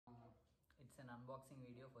Unboxing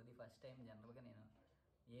video for the first time. జనరల్గా నేను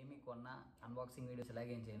ఏమి కొన్నా అన్బాక్సింగ్ వీడియోస్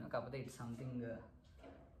ఇలాగేం చేయను, కాకపోతే ఇట్స్ సంథింగ్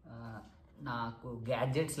నాకు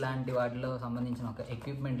గ్యాడ్జెట్స్ లాంటి వాటిలో సంబంధించిన ఒక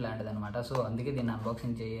ఎక్విప్మెంట్ లాంటిది అనమాట. సో అందుకే దీన్ని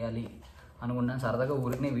అన్బాక్సింగ్ చేయాలి అనుకున్నాను, సరదాగా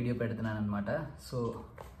ఊరికనే వీడియో పెడుతున్నాను అనమాట. సో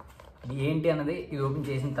ఇది ఏంటి అన్నది ఇది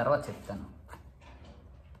ఓపెన్ చేసిన తర్వాత చెప్తాను.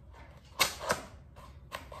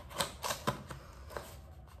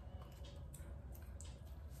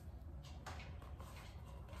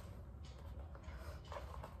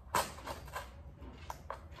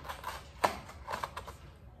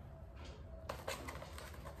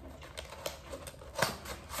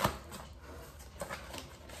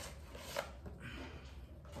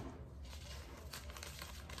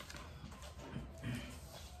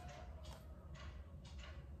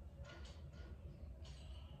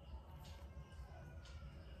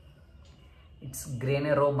 ఇట్స్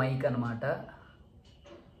గ్రేనెరో మైక్ అనమాట.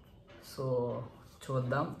 సో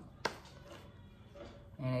చూద్దాం.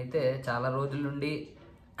 నేనైతే చాలా రోజుల నుండి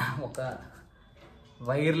ఒక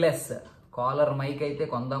వైర్లెస్ కాలర్ మైక్ అయితే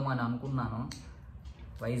కొందాము అని అనుకున్నాను.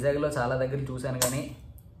 వైజాగ్లో చాలా దగ్గర చూశాను, కానీ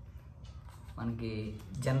మనకి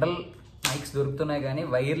జనరల్ మైక్స్ దొరుకుతున్నాయి, కానీ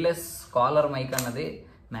వైర్లెస్ కాలర్ మైక్ అన్నది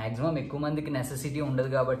మ్యాక్సిమం ఎక్కువ మందికి నెసెసిటీ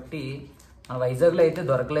ఉండదు కాబట్టి మన వైజాగ్లో అయితే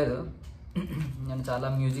దొరకలేదు. నేను చాలా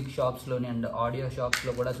మ్యూజిక్ షాప్స్లోని అండ్ ఆడియో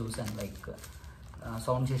షాప్స్లో కూడా చూశాను, లైక్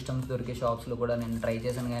సౌండ్ సిస్టమ్స్ దొరికే షాప్స్లో కూడా నేను ట్రై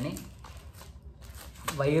చేశాను, కానీ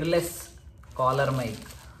వైర్లెస్ కాలర్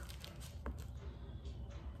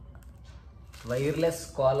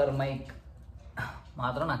మైక్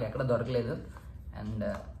మాత్రం నాకు ఎక్కడ దొరకలేదు. అండ్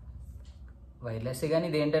వైర్లెస్ కానీ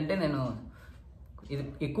ఇది ఏంటంటే నేను ఇది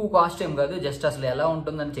ఎక్కువ కాస్ట్ ఏం కాదు, జస్ట్ అసలు ఎలా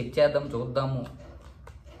ఉంటుందని చెక్ చేద్దాం చూద్దాము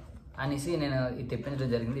అనేసి నేను ఇది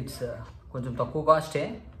తెప్పించడం జరిగింది. ఇట్స్ కొంచెం తక్కువ కాస్టే,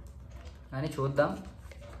 కానీ చూద్దాం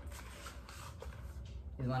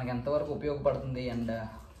ఇది మనకి ఎంతవరకు ఉపయోగపడుతుంది అండ్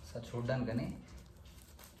సార్ చూడ్డానికని.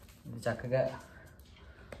 ఇది చక్కగా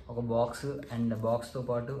ఒక బాక్స్ అండ్ బాక్స్తో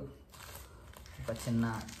పాటు ఒక చిన్న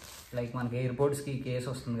లైక్ మనకి ఎయిర్పోర్ట్స్కి కేసు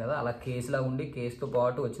వస్తుంది కదా, అలా కేసులా ఉండి కేసుతో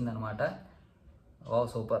పాటు వచ్చిందనమాట. ఓ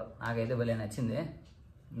సూపర్, నాకైతే భలే నచ్చింది.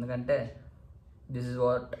 ఎందుకంటే దిస్ ఇస్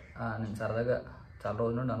వాట్ నేను సరదాగా చాలా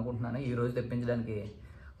రోజుల నుండి అనుకుంటున్నాను, ఈరోజు తెప్పించడానికి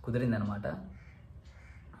కుదిరిందనమాట.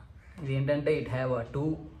 ఇది ఏంటంటే ఇట్ హ్యావ్ 2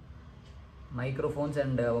 మైక్రోఫోన్స్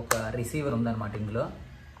అండ్ ఒక రిసీవర్ ఉందన్నమాట. ఇందులో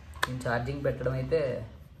నేను ఛార్జింగ్ పెట్టడం అయితే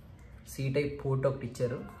C టైప్ పోర్ట్ ఒకటి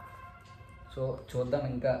ఇచ్చారు. సో చూద్దాం,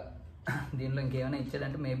 ఇంకా దీనిలో ఇంకేమైనా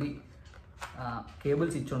ఇచ్చాడంటే మేబీ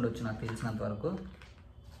కేబుల్స్ ఇచ్చి ఉండొచ్చు నాకు తెలిసినంత వరకు.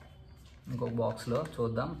 ఇంకొక బాక్స్లో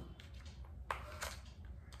చూద్దాం.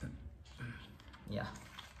 Yeah,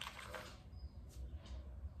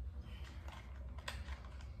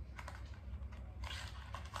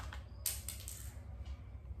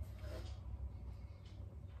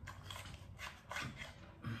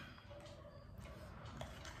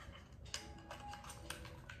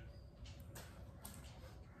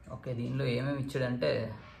 okay. దీనిలో ఏమేమి ఇచ్చాడంటే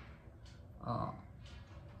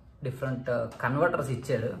డిఫరెంట్ కన్వర్టర్స్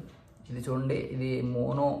ఇచ్చాడు. ఇది చూడండి, ఇది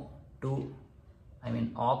mono to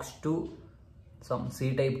aux to some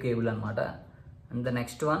C type cable అనమాట. అండ్ ద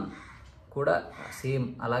నెక్స్ట్ వన్ కూడా సేమ్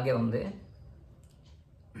అలాగే ఉంది.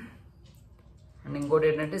 అండ్ ఇంకోటి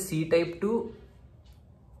ఏంటంటే C type to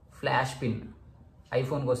flash pin,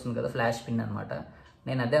 ఐఫోన్కి వస్తుంది కదా ఫ్లాష్ పిన్ అనమాట.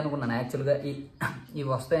 నేను అదే అనుకున్నాను యాక్చువల్గా. ఇవి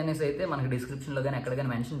వస్తాయనేసి అయితే మనకి డిస్క్రిప్షన్లో కానీ ఎక్కడ కానీ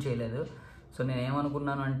మెన్షన్ చేయలేదు. సో నేను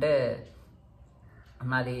ఏమనుకున్నాను అంటే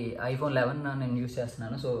నాది iPhone 11 నేను యూస్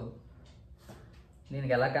చేస్తున్నాను, సో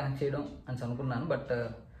దీనికి ఎలా కనెక్ట్ చేయడం అని అనుకున్నాను. బట్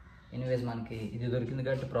ఎనీవేస్ మనకి ఇది దొరికింది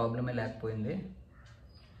కాబట్టి ప్రాబ్లమే లేకపోయింది.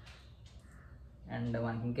 అండ్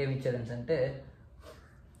మనకి ఇంకేమి ఇచ్చాడు అంటే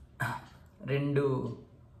 2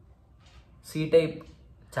 C టైప్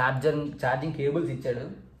ఛార్జింగ్ కేబుల్స్ ఇచ్చాడు.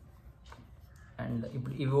 అండ్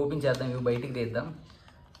ఇప్పుడు ఇవి ఓపెన్ చేద్దాం, ఇవి బయటికి తీద్దాం.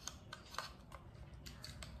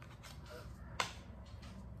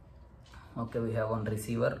 Okay, we have 1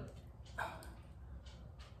 receiver,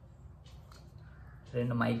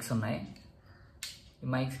 2 mics ఉన్నాయి. ఈ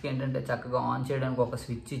మైక్స్కి ఏంటంటే చక్కగా ఆన్ చేయడానికి ఒక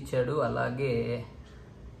స్విచ్ ఇచ్చాడు, అలాగే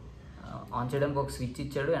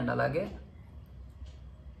అండ్ అలాగే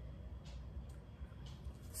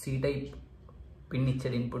C టైప్ పిన్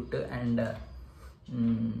ఇచ్చాడు ఇన్పుట్. అండ్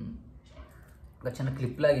ఒక చిన్న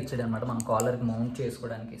క్లిప్ లాగా ఇచ్చాడు అనమాట మనం కాలర్కి మౌంట్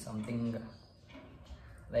చేసుకోవడానికి, సంథింగ్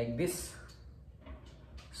లైక్ దిస్.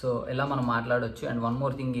 సో ఇలా మనం మాట్లాడవచ్చు. అండ్ వన్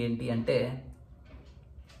మోర్ థింగ్ ఏంటి అంటే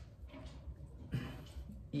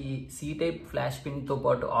ఈ C టైప్ ఫ్లాష్ పిన్తో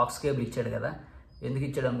పాటు ఆక్స్ కేబుల్ ఇచ్చాడు కదా, ఎందుకు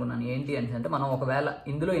ఇచ్చాడు అనుకున్నాను. ఏంటి అంటే మనం ఒకవేళ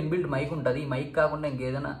ఇందులో ఇన్బిల్ట్ మైక్ ఉంటుంది, ఈ మైక్ కాకుండా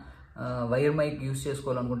ఇంకేదైనా వైర్ మైక్ యూస్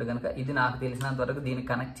చేసుకోవాలనుకుంటే కనుక ఇది నాకు తెలిసినంత వరకు దీన్ని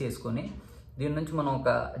కనెక్ట్ చేసుకొని దీని నుంచి మనం ఒక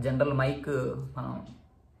జనరల్ మైక్ మనం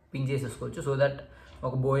పింగ్ చేసేసుకోవచ్చు. సో దట్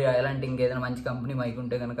ఒక బోయా ఎలాంటి ఇంకేదైనా మంచి కంపెనీ మైక్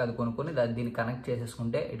ఉంటే కనుక అది కొనుక్కొని దీన్ని కనెక్ట్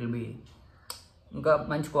చేసేసుకుంటే ఇట్ విల్ బి ఇంకా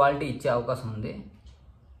మంచి క్వాలిటీ ఇచ్చే అవకాశం ఉంది.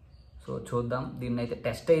 సో చూద్దాం. దీన్ని అయితే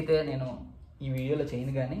టెస్ట్ అయితే నేను ఈ వీడియోలో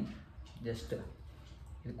చేయను, కానీ జస్ట్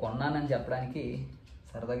ఇది కొన్నానని చెప్పడానికి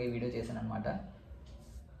సరదాగా ఈ వీడియో చేశాను అనమాట.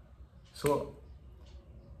 సో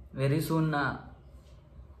వెరీ సూన్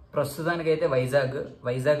ప్రస్తుతానికైతే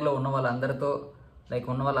వైజాగ్లో ఉన్న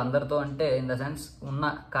వాళ్ళందరితో అంటే ఇన్ ద సెన్స్ ఉన్న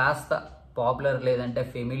కాస్త పాపులర్ లేదంటే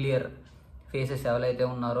ఫెమిలియర్ ఫేసెస్ ఎవరైతే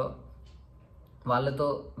ఉన్నారో వాళ్ళతో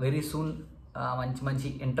వెరీ సూన్ మంచి మంచి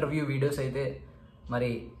ఇంటర్వ్యూ వీడియోస్ అయితే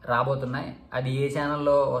మరి రాబోతున్నాయి. అది ఏ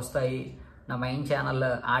ఛానల్లో వస్తాయి, నా main channel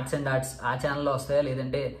arts and arts ఆ ఛానల్లో వస్తాయా,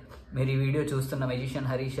 లేదంటే మీరు ఈ వీడియో చూస్తున్న మెజిషియన్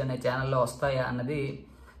హరీష్ అనే ఛానల్లో వస్తాయా అన్నది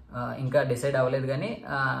ఇంకా డిసైడ్ అవ్వలేదు. కానీ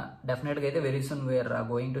డెఫినెట్గా అయితే very soon we're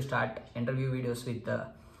going to start interview videos with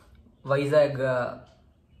Vizag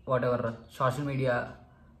what ever social media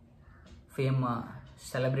fame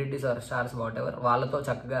celebrities are stars what ever వాళ్ళతో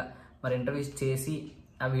చక్కగా మరి ఇంటర్వ్యూస్ చేసి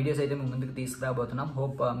ఆ వీడియోస్ అయితే మేము ముందుకు తీసుకురాబోతున్నాం.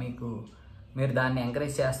 హోప్ మీరు దాన్ని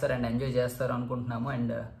ఎంకరేజ్ చేస్తారు అండ్ ఎంజాయ్ చేస్తారు అనుకుంటున్నాము.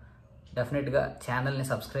 అండ్ డెఫినెట్గా ఛానల్ని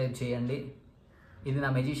సబ్స్క్రైబ్ చేయండి. ఇది నా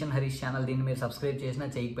మెజిషియన్ హరీష్ ఛానల్. దీన్ని మీరు సబ్స్క్రైబ్ చేసినా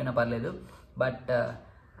చేయకపోయినా పర్లేదు. But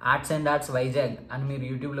arts and arts Vizag అని మీరు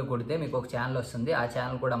యూట్యూబ్లో కొడితే మీకు ఒక ఛానల్ వస్తుంది. ఆ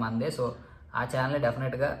ఛానల్ కూడా మందే. సో ఆ ఛానల్ని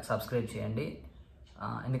డెఫినెట్గా సబ్స్క్రైబ్ చేయండి.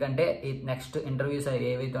 ఎందుకంటే ఈ నెక్స్ట్ ఇంటర్వ్యూస్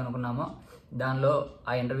ఏవైతే అనుకున్నామో దానిలో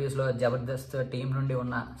ఆ ఇంటర్వ్యూస్లో జబర్దస్త్ టీం నుండి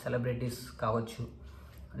ఉన్న సెలబ్రిటీస్ కావచ్చు,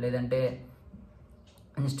 లేదంటే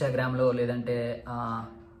ఇన్స్టాగ్రామ్లో లేదంటే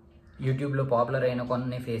యూట్యూబ్లో పాపులర్ అయిన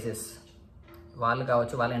కొన్ని ఫేసెస్ వాళ్ళు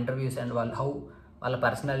కావచ్చు, వాళ్ళ ఇంటర్వ్యూస్ అండ్ వాళ్ళ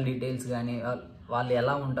పర్సనల్ డీటెయిల్స్ కానీ వాళ్ళు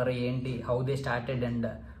ఎలా ఉంటారు ఏంటి, how they started and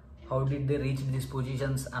how did they reach this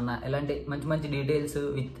positions అన్న ఇలాంటి మంచి మంచి డీటెయిల్స్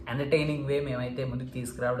విత్ ఎంటర్టైనింగ్ వే మేమైతే ముందుకు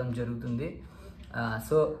తీసుకురావడం జరుగుతుంది.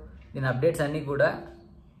 సో దీని అప్డేట్స్ అన్నీ కూడా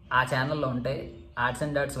ఆ ఛానల్లో ఉంటాయి, ఆర్ట్స్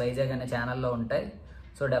అండ్ ఆర్ట్స్ వైజాగ్ అనే ఛానల్లో ఉంటాయి.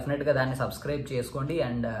 సో డెఫినెట్గా దాన్ని సబ్స్క్రైబ్ చేసుకోండి.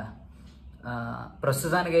 అండ్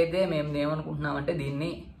ప్రస్తుతానికైతే మేము ఏమనుకుంటున్నామంటే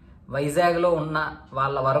దీన్ని వైజాగ్లో ఉన్న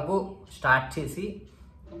వాళ్ళ వరకు స్టార్ట్ చేసి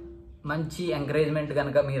మంచి ఎంకరేజ్మెంట్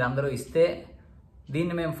కనుక మీరందరూ ఇస్తే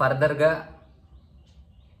దీన్ని మేము ఫర్దర్గా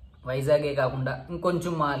వైజాగే కాకుండా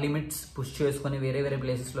ఇంకొంచెం మా లిమిట్స్ పుష్ చేసుకొని వేరే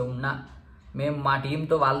ప్లేసెస్లో ఉన్నా మేము మా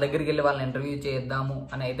టీంతో వాళ్ళ దగ్గరికి వెళ్ళి వాళ్ళని ఇంటర్వ్యూ చేద్దాము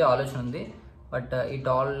అని అయితే ఆలోచన ఉంది. But it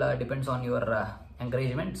all depends on your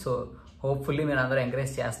encouragement. So hopefully మీరు అందరూ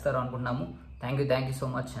ఎంకరేజ్ చేస్తారు అనుకుంటున్నాము. Thank you so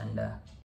much. And